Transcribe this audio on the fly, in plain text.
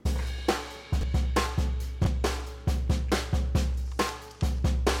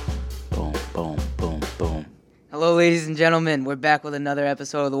boom, boom, boom. Hello, ladies and gentlemen. We're back with another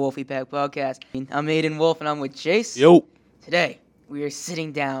episode of the Wolfie Pack Podcast. I'm Aiden Wolf, and I'm with Chase. Yo. Today, we are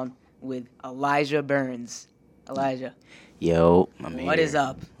sitting down with Elijah Burns. Elijah. Yo, I'm here. What is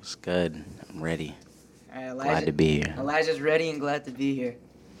up? What's good? I'm ready. All right, Elijah. Glad to be here. Elijah's ready and glad to be here.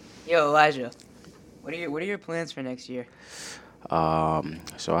 Yo, Elijah, what are your plans for next year? So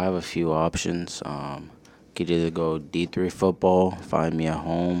I have a few options. Could either go D3 football, find me a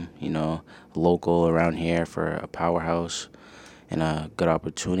home, local around here for a powerhouse and a good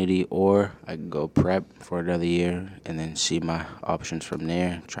opportunity, or I could go prep for another year and then see my options from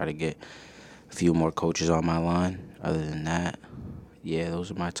there, try to get a few more coaches on my line. Other than that, yeah,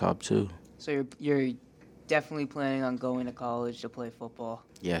 those are my top two. So you're definitely planning on going to college to play football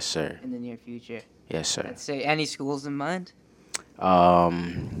Yes, sir. in the near future. Yes, sir. Let's say any schools in mind?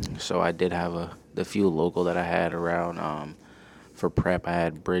 So I did have the few local that I had around. For prep, I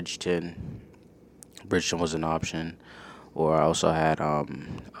had Bridgeton. Bridgeton was an option, or I also had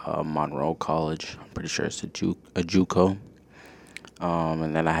Monroe College. I'm pretty sure it's a JUCO.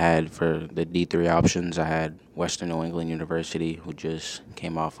 And then I had for the D3 options, I had Western New England University, who just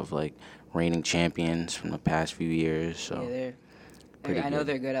came off of like reigning champions from the past few years. So Yeah, I know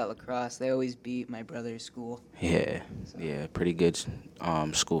they're good at lacrosse. They always beat my brother's school. yeah, pretty good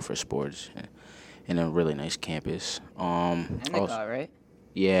school for sports, and a really nice campus. Endicott, right?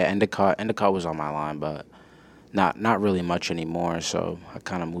 Yeah, Endicott was on my line, but not really much anymore. So I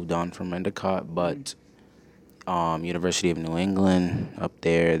kind of moved on from Endicott. But University of New England up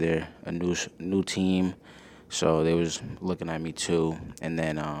there, they're a new team, so they was looking at me too. And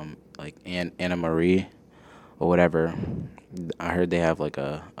then like Anna Marie or whatever, I heard they have like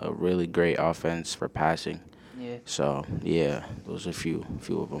a really great offense for passing. Yeah. So yeah, those are a few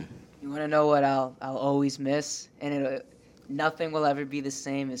of them. You want to know what I'll always miss, and nothing will ever be the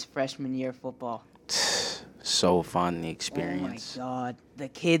same as freshman year football. So fun, the experience. Oh my God, the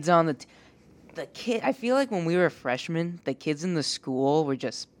kids on the kid. I feel like when we were freshmen, the kids in the school were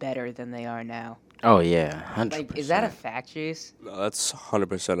just better than they are now. Oh yeah, 100%. Like, is that a fact, Chase? No, that's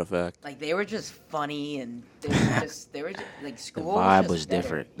 100% a fact. Like, they were just funny, and they were just like The school. vibe was was just better.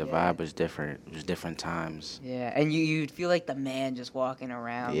 different. The Yeah. vibe was different. It was different times. Yeah, and you'd feel like the man just walking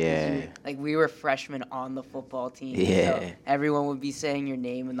around. 'cause Yeah. like, we were freshmen on the football team. Yeah. So everyone would be saying your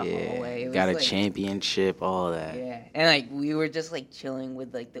name in the hallway. It was Got a like, championship, all that. Yeah, and like we were just like chilling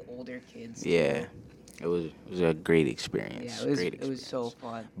with like the older kids. Yeah. It was a great experience. Yeah, Great it was so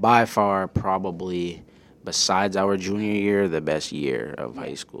fun. By far, probably, besides our junior year, the best year of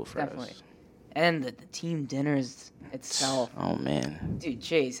high school for Definitely. us. And the team dinners itself. Oh man. Dude,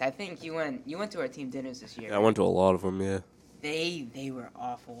 Chase, I think you went to our team dinners this year. Yeah, I went to a lot of them, yeah. They were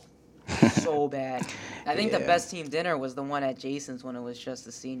awful. So bad. I think the Yeah. best team dinner was the one at Jason's when it was just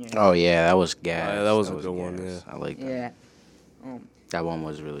the seniors. Oh yeah, that was gas. Yeah, that was a good one, gas. I like that. Yeah. That one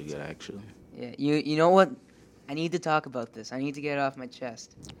was really good, actually. Yeah. You know what? I need to talk about this. I need to get it off my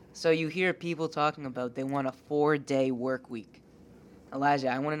chest. So you hear people talking about they want a 4-day work week. Elijah,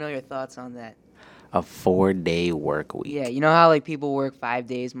 I want to know your thoughts on that. A 4-day work week. Yeah, you know how like people work 5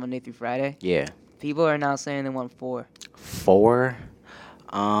 days, Monday through Friday? Yeah. People are now saying they want 4. 4?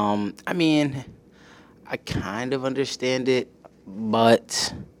 I mean, I kind of understand it,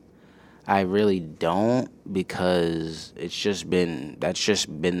 but I really don't, because that's just been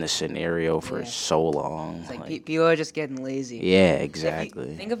the scenario for Yeah. so long. It's like people are just getting lazy. Yeah, If you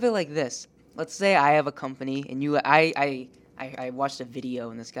exactly. think of it like this. Let's say I have a company and I watched a video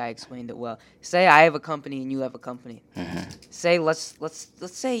and this guy explained it well. Say I have a company and you have a company. Say let's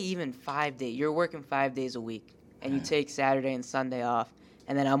say even 5 days. You're working 5 days a week and you take Saturday and Sunday off,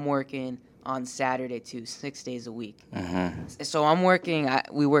 and then I'm working on Saturday too, 6 days a week. So I'm working.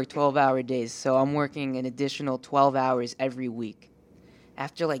 We work 12-hour days. So I'm working an additional 12 hours every week.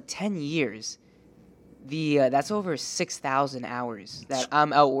 After like 10 years, that's over 6,000 hours that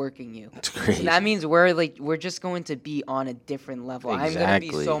I'm outworking you. It's crazy. So that means we're just going to be on a different level. I'm going to be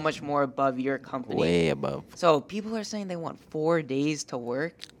Exactly. so much more above your company. Way above. So people are saying they want 4 days to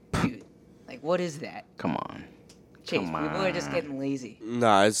work. Dude, like what is that? Come on. Chase, Come people are just on. getting lazy.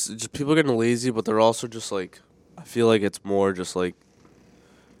 Nah, it's just people getting lazy, but they're also just like, I feel like it's more just like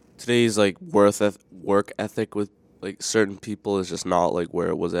today's like work ethic with like certain people is just not like where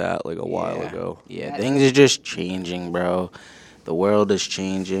it was at like a while ago. Yeah, Yeah. things are just changing, bro. The world is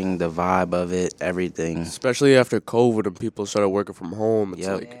changing, the vibe of it, everything. Especially after COVID and people started working from home, it's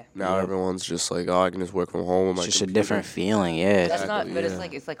Yep. like Yeah. now Yep. everyone's just like, oh, I can just work from home. on my It's just a computer. different feeling, yeah. That's not, Exactly, but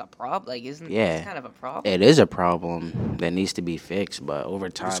yeah. it's like a problem. Like, isn't Yeah. it's kind of a problem? It is a problem that needs to be fixed, but over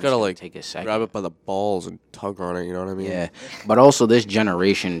time, just it's gotta gonna like take a second. grab it by the balls and tug on it. You know what I mean? Yeah, but also this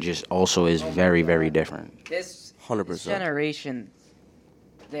generation just also is very, very different. This 100%. generation,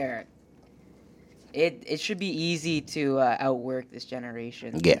 there, it should be easy to outwork this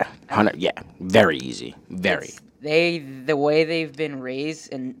generation. Yeah, yeah, very easy, very. The way they've been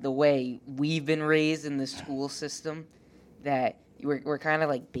raised and the way we've been raised in the school system, that we're kind of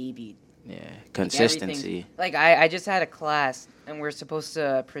like babied. Yeah, Like, consistency. Like I just had a class and we're supposed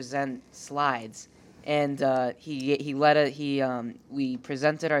to present slides, and we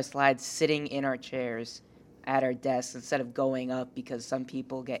presented our slides sitting in our chairs at our desks instead of going up, because some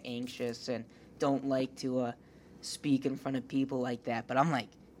people get anxious and don't like to speak in front of people like that. But I'm like,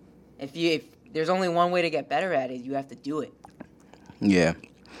 if there's only one way to get better at it, you have to do it. Yeah,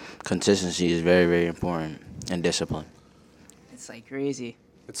 consistency is very, very important, and discipline. It's like crazy.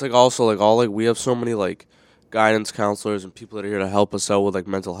 It's like also like all like we have so many like guidance counselors and people that are here to help us out with like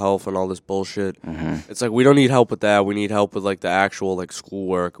mental health and all this bullshit. It's like we don't need help with that. We need help with like the actual like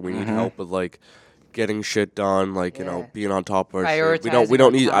schoolwork. We need help with like getting shit done, like you know, Yeah. being on top of our shit. We Prioritizing don't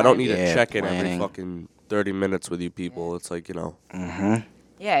our need I don't time. need Yeah, a check in every planning. fucking 30 minutes with you people. It's like, you know,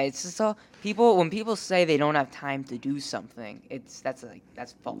 Yeah, it's just all people. When people say they don't have time to do something,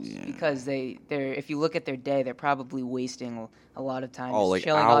 that's false. Yeah. Because they're if you look at their day, they're probably wasting a lot of time. oh, just like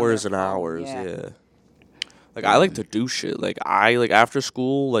chilling on their hours and phone. hours, yeah. Like I like to do shit. Like I like after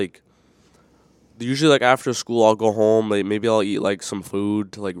school, like usually like after school I'll go home, like maybe I'll eat like some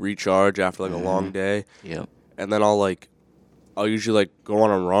food to like recharge after like a long day. Yep. And then I'll usually like go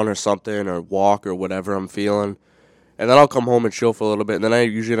on a run or something or walk or whatever I'm feeling. And then I'll come home and chill for a little bit. And then I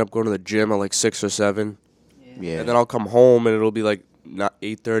usually end up going to the gym at like 6 or 7. Yeah. And then I'll come home and it'll be like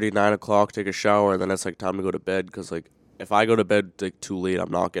 8:30, 9 o'clock, take a shower, and then it's like time to go to bed. Because like if I go to bed like too late, I'm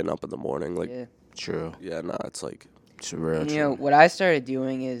not getting up in the morning. Like, Yeah. True. yeah, nah, it's like, It's real And, true. you know what I started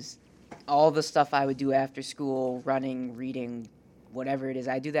doing is all the stuff I would do after school, running, reading, whatever it is.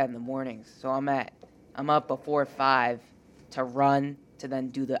 I do that in the mornings. So I'm up before 5 to run, to then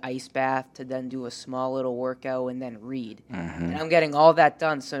do the ice bath, to then do a small little workout, and then read. And I'm getting all that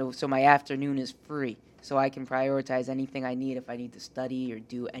done, so my afternoon is free, so I can prioritize anything I need if I need to study or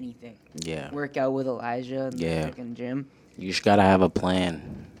do anything. Yeah. Work out with Elijah in Yeah. the freaking gym. You just gotta have a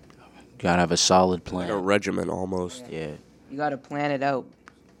plan. You gotta have a solid like plan. a regimen almost. Yeah. You got to plan it out.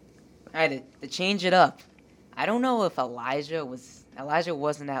 I had to change it up. I don't know if Elijah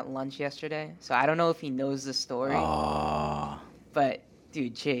wasn't at lunch yesterday, so I don't know if he knows the story. Oh. But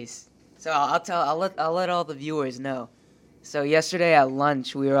dude, Chase. So I'll let all the viewers know. So yesterday at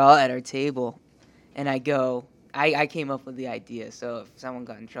lunch, we were all at our table, and I came up with the idea. So if someone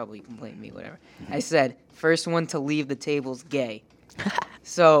got in trouble, you can blame me, whatever. I said, first one to leave the table's gay.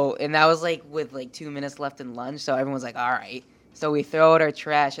 So, and that was like with like 2 minutes left in lunch. So everyone's like, all right. So we throw out our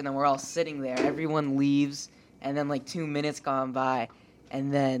trash, and then we're all sitting there. Everyone leaves, and then like 2 minutes gone by,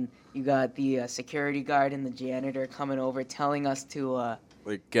 and then you got the security guard and the janitor coming over telling us to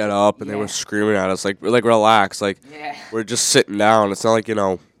Like get up, and they Yeah. were screaming at us, like relax, like yeah. we're just sitting down. It's not like, you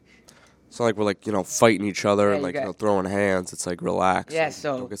know, it's not like we're like, you know, fighting each other Yeah, and you like, you got- know, throwing hands. It's like relax. Yeah, like,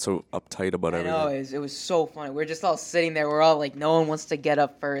 so- don't get so uptight about I everything. know, it was so funny. We're just all sitting there. We're all like, no one wants to get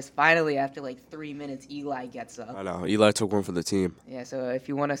up first. Finally, after like 3 minutes, Eli gets up. I know. Eli took one for the team. Yeah, so if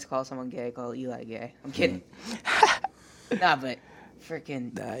you want us to call someone gay, call Eli gay. I'm kidding. Nah, but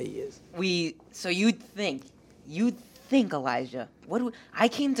freaking so you'd think Elijah, I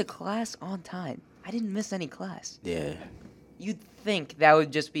came to class on time. I didn't miss any class. Yeah. You'd think that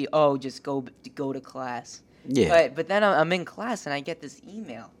would just be just go to class. Yeah. But then I'm in class and I get this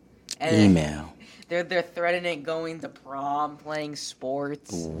email. And Email. They're threatening going to prom, playing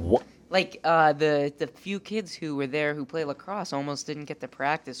sports. What? Like the few kids who were there who play lacrosse almost didn't get to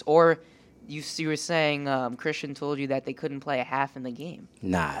practice. Or you were saying Christian told you that they couldn't play a half in the game.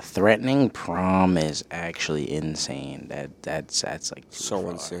 Nah, threatening prom is actually insane. That's like too So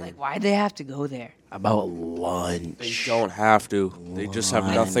far. insane. Like, why'd they have to go there? About They lunch. don't have to. They just have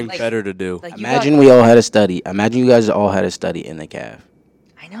Like- nothing like- better to do. Like, Imagine we all had to study. Imagine you guys all had to study in the caf.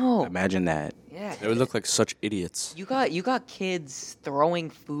 I know. Imagine that. Yeah. They would look like such idiots. You got kids throwing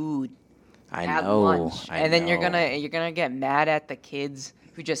food I at know. lunch, I and then know. you're gonna get mad at the kids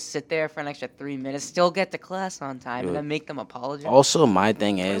who just sit there for an extra 3 minutes, still get to class on time, Dude. and then make them apologize. Also, my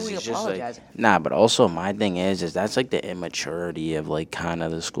thing Why are is, we it's just like apologizing? nah. But also, my thing is that's like the immaturity of like kind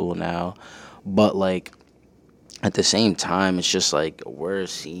of the school now. But like, at the same time, it's just like we're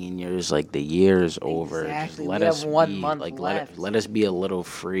seniors. Like the year is over. Just Exactly. let We us have 1 be month like left. let us be a little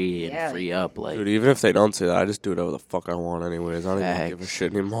free and Yeah. free up. Like Dude, even if they don't say that, I just do whatever the fuck I want anyways. I don't even give a Facts.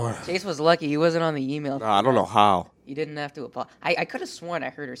 shit anymore. Chase was lucky. He wasn't on the email. Nah, I don't know how. You didn't have to apologize. I could have sworn I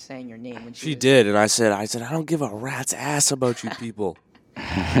heard her saying your name when She was- did, and I said, I don't give a rat's ass about you people.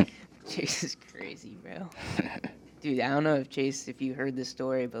 Chase is crazy, bro. Dude, I don't know if you heard this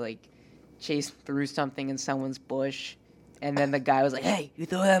story, but like, Chase threw something in someone's bush, and then the guy was like, "Hey, you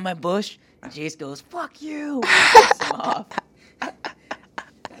threw that in my bush?" And Chase goes, "Fuck you!" Flips him off.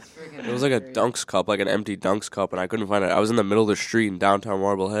 That's freaking It was like a crazy. Dunks cup, like an empty Dunks cup, and I couldn't find it. I was in the middle of the street in downtown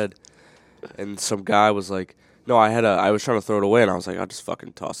Marblehead, and some guy was like, "No, I was trying to throw it away, and I was like, I'll just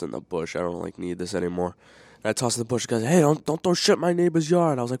fucking toss it in the bush. I don't like need this anymore." And I tossed it in the bush. Guys, hey, don't throw shit in my neighbor's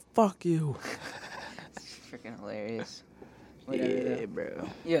yard. I was like, "Fuck you." It's freaking hilarious. Whatever, yeah, though. bro.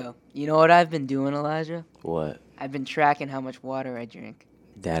 Yo, you know what I've been doing, Elijah? What? I've been tracking how much water I drink.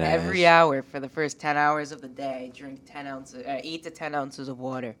 That Every ass? hour for the first 10 hours of the day, I drink 8 to 10 ounces of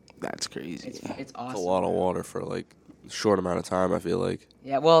water. That's crazy. It's awesome. It's a lot of water for like a short amount of time. I feel like.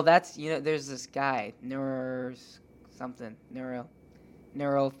 Yeah, well, that's, there's this guy,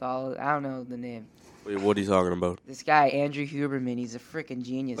 neurothol, I don't know the name. Wait, what are you talking about? This guy, Andrew Huberman, he's a freaking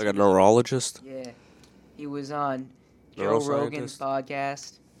genius. Like a neurologist? Yeah. He was on Joe Rogan's Neuroscientist?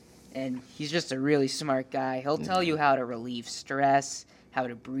 podcast, and he's just a really smart guy. He'll tell you how to relieve stress, how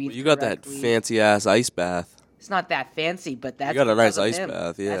to breathe Well, you got that correctly. fancy ass ice bath. It's not that fancy, but that's got a nice because of ice him.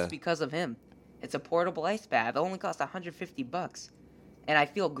 bath, yeah. That's because of him. It's a portable ice bath. It only costs $150, and I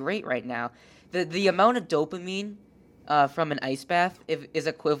feel great right now. The amount of dopamine from an ice bath is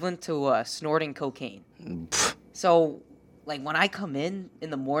equivalent to snorting cocaine. Pfft. So, like when I come in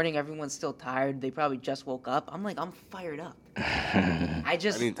the morning, everyone's still tired. They probably just woke up. I'm fired up. I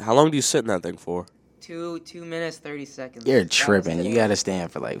just I mean, how long do you sit in that thing for? 2 minutes 30 seconds. You're That was tripping. today. You gotta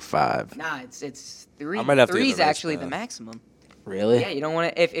stand for like 5. Nah, it's 3. I might have to get 3 is the ice actually the bath. maximum. Really? Yeah, you don't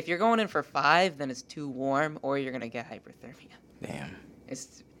want to. If you're going in for 5, then it's too warm, or you're gonna get hypothermia. Damn.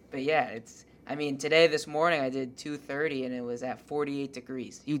 But yeah, I mean, this morning I did 2:30, and it was at 48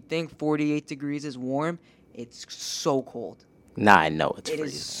 degrees. You'd think 48 degrees is warm. It's so cold. Nah, I know it's It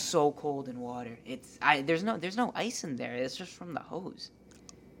freezing. is so cold in water. There's no ice in there. It's just from the hose.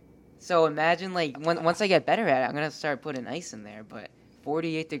 So imagine once I get better at it, I'm gonna start putting ice in there. But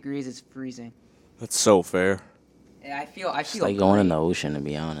 48 degrees is freezing. That's so fair. And I feel It's like going in great. the ocean, to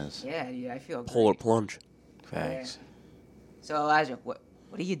be honest. Yeah, dude, I feel Polar great. plunge. Facts. So Elijah, what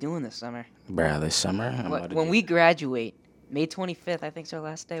are you doing this summer? Bruh, this summer, I'm about to When do- we graduate, May 25th, I think is our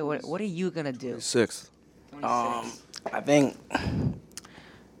last day. What are you gonna do? 6th. 26th. I think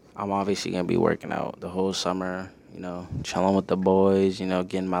I'm obviously gonna be working out the whole summer. Chilling with the boys.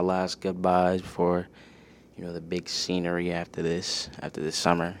 Getting my last goodbyes before, the big scenery after this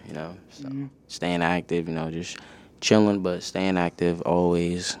summer. So staying active. Just chilling, but staying active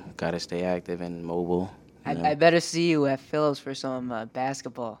always. Gotta stay active and mobile. I better see you at Phillips for some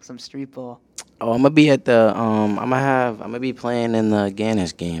basketball, some street ball. Oh, I'm gonna be at the I'm gonna be playing in the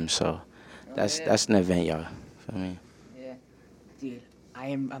Gannis game. So that's an event, y'all. Feel me? Yeah, dude,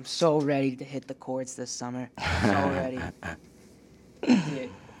 I'm so ready to hit the courts this summer. So ready, dude.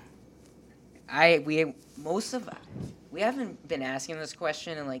 We haven't been asking this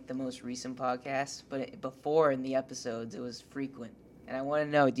question in like the most recent podcast, but before in the episodes it was frequent. And I want to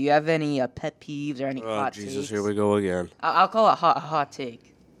know, do you have any pet peeves or any Oh, hot Jesus, takes? here we go again. I'll call it a hot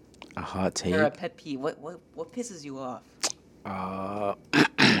take A hot take. or a pet peeve. What pisses you off? I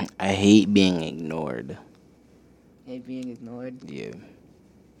hate being ignored. Hate being ignored. Yeah.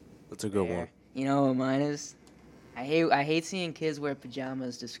 That's a good Fair. one. You know what mine is? I hate seeing kids wear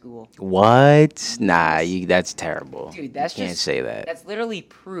pajamas to school. What? Nah, that's terrible. Dude, that's you can't just- say that. That's literally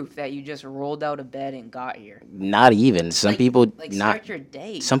proof that you just rolled out of bed and got here. Not even. Some people like not. start your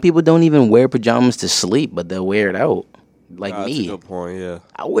day. Some people don't even wear pajamas to sleep, but they'll wear it out. Like That's a me, good point, yeah.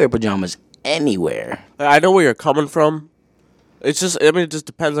 I wear pajamas anywhere. I know where you're coming from. It just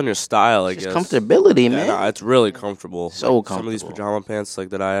depends on your style, I It's guess. just comfortability, Yeah, man. it's really comfortable. So Some of these comfortable. pajama pants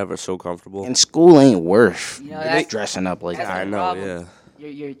that I have are so comfortable. And school ain't worth You know, that's- dressing up like that's that. I the know, problem. yeah.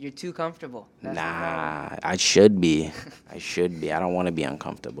 You're too comfortable. That's the problem. Nah, I should be. I should be. I don't want to be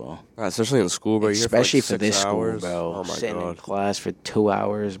uncomfortable. Especially in school, bro. You're here Especially for, for this 6 school, hours. bro. Oh my Sitting in god. class for 2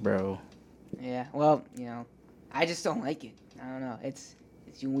 hours, bro. Yeah. Well, I just don't like it. I don't know. It's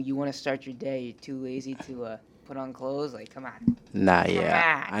you want to start your day. You're too lazy to put on clothes. Like, come on. Nah,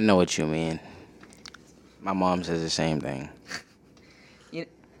 yeah. on. I know what you mean. My mom says the same thing.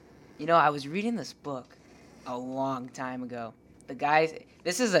 I was reading this book a long time ago. The guy,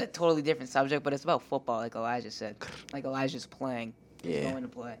 This is a totally different subject, but it's about football, like Elijah said. Like Elijah's playing. He's Yeah. going to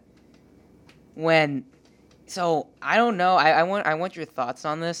play. So I don't know. I want your thoughts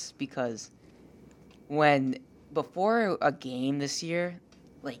on this because before a game this year,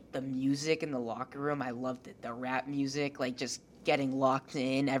 like the music in the locker room, I loved it. The rap music, like just getting locked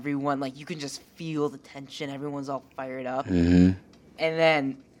in. Everyone, like you can just feel the tension. Everyone's all fired up. Mm-hmm. And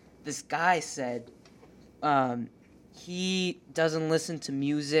then this guy said he doesn't listen to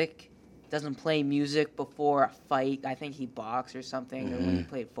music, doesn't play music before a fight. I think he boxed or something, or when he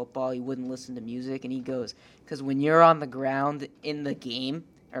played football, he wouldn't listen to music. And he goes, because when you're on the ground in the game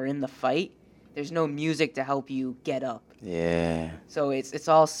or in the fight, there's no music to help you get up. Yeah. So it's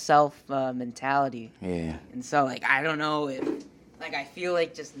all self mentality. Yeah. And so like I don't know if like I feel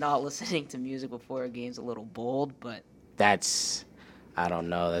like just not listening to music before a game's a little bold, but I don't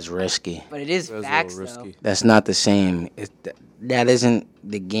know. That's risky. it is That's a facts little though. risky. That's not the same. That isn't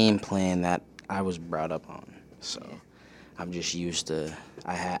the game plan that I was brought up on. So I'm just used to.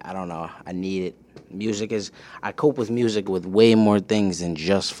 I don't know. I need it. Music is. I cope with music with way more things than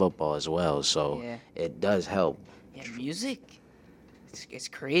just football as well. So Yeah. it does help. Yeah, music. It's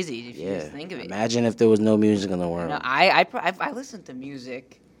crazy if you Yeah. just think of it. Imagine if there was no music in the world. No, I listen to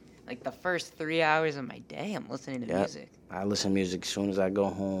music like the first 3 hours of my day. I'm listening to Yep. music. I listen to music as soon as I go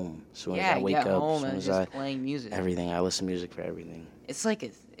home. As soon as Yeah, I wake get up. home As soon and as just playing music. everything. I listen to music for everything. It's like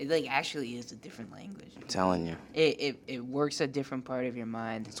it like actually is a different language. I'm telling you. It works a different part of your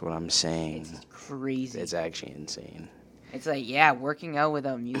mind. That's what I'm saying. It's crazy. It's actually insane. It's like working out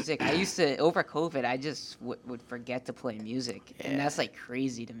without music. I used to over COVID. I just would forget to play music, and that's like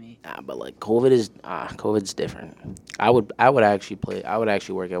crazy to me. Nah, but like COVID's different. I would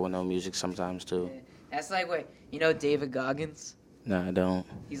actually work out with no music sometimes too. That's like what David Goggins. No, I don't.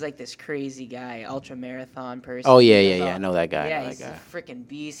 He's like this crazy guy, ultra marathon person. Oh He yeah. does I know that guy. I Yeah, know he's that a guy. freaking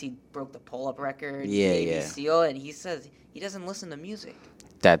beast. He broke the pull-up record. Yeah, Navy yeah. SEAL, and he says he doesn't listen to music.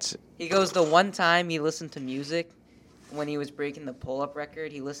 That's He goes the one time he listened to music when he was breaking the pull-up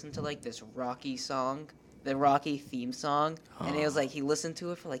record. He listened to like this Rocky song, the Rocky theme song, and it was like he listened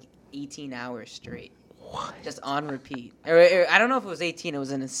to it for like 18 hours straight, just on repeat. Or I don't know if it was 18. It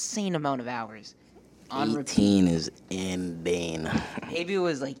was an insane amount of hours. On repeat. 18 is insane. Maybe it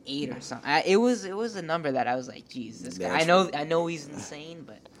was like 8 or something. It was a number that I was like, geez, this guy. I That's- know he's insane,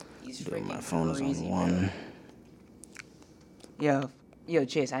 but he's Dude, freaking my phone is crazy, on man. one. Yo,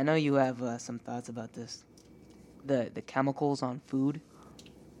 Chase. I know you have some thoughts about this. The chemicals on food,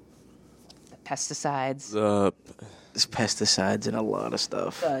 the pesticides, There's pesticides and a lot of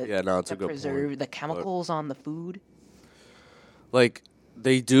stuff. Yeah, no, it's the a good point. the chemicals on the food. Like,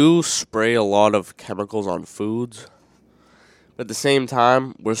 they do spray a lot of chemicals on foods, but at the same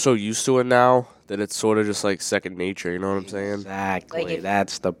time, we're so used to it now that it's sort of just like second nature. You know what I'm saying? Exactly. Like if-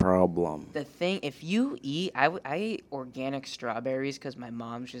 That's the problem. The thing, if you eat, I eat organic strawberries because my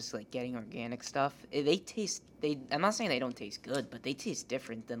mom's just like getting organic stuff. I'm not saying they don't taste good, but they taste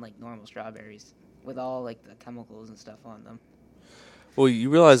different than like normal strawberries with all like the chemicals and stuff on them. Well, you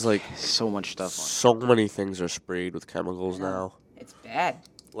realize like So much stuff on. so many things are sprayed with chemicals I know. now. It's bad.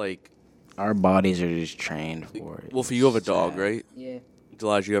 Like, Our bodies are just trained for it. well, for you have a dog, Sad. right? Yeah.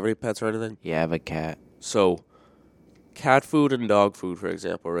 Elijah, you have any pets or anything? Yeah, I have a cat. So, cat food and dog food, for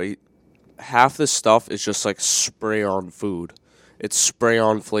example, right? Half this stuff is just like spray on food. It's spray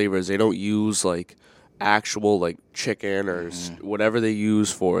on flavors. They don't use like actual like chicken or whatever they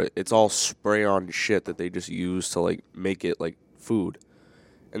use for it. It's all spray on shit that they just use to like make it like food.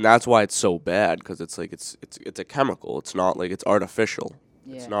 And that's why it's so bad because it's like it's a chemical. It's not like it's artificial.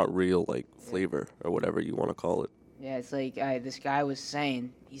 Yeah. It's not real like flavor or whatever you want to call it. Yeah, it's like this guy was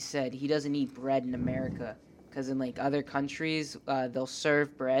saying. He said he doesn't eat bread in America because in like other countries, they'll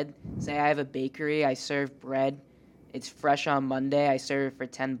serve bread. Say I have a bakery, I serve bread. It's fresh on Monday. I serve it for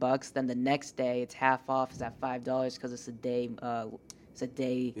 $10. Then the next day, it's half off. It's at $5 because it's a day. It's a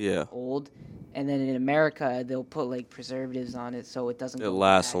day Yeah. old. And then in America, they'll put like preservatives on it so it doesn't. It go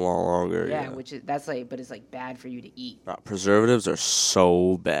lasts a bad. lot longer. Yeah, Yeah. which is that's like, but it's like bad for you to eat. Preservatives are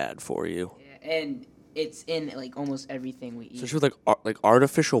so bad for you. Yeah, and it's in like almost everything we eat. Especially with like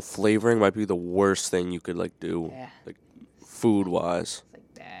artificial flavoring might be the worst thing you could like do, Yeah. like food wise. It's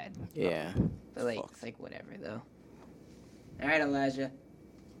like bad. Yeah. But like Fuck. it's like whatever though. All right, Elijah.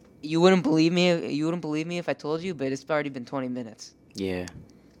 You wouldn't believe me. You wouldn't believe me if I told you, but it's already been 20 minutes. Yeah.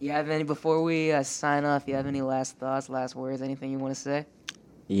 You have any before we sign off? You have any last thoughts, last words, anything you want to say?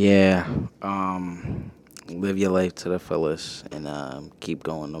 Yeah. Live your life to the fullest and keep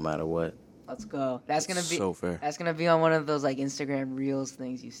going no matter what. Let's go. That's gonna be so fair. That's gonna be on one of those like Instagram Reels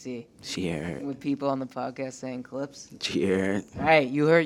things you see Cheer. with people on the podcast saying clips. Cheer. All right, you heard.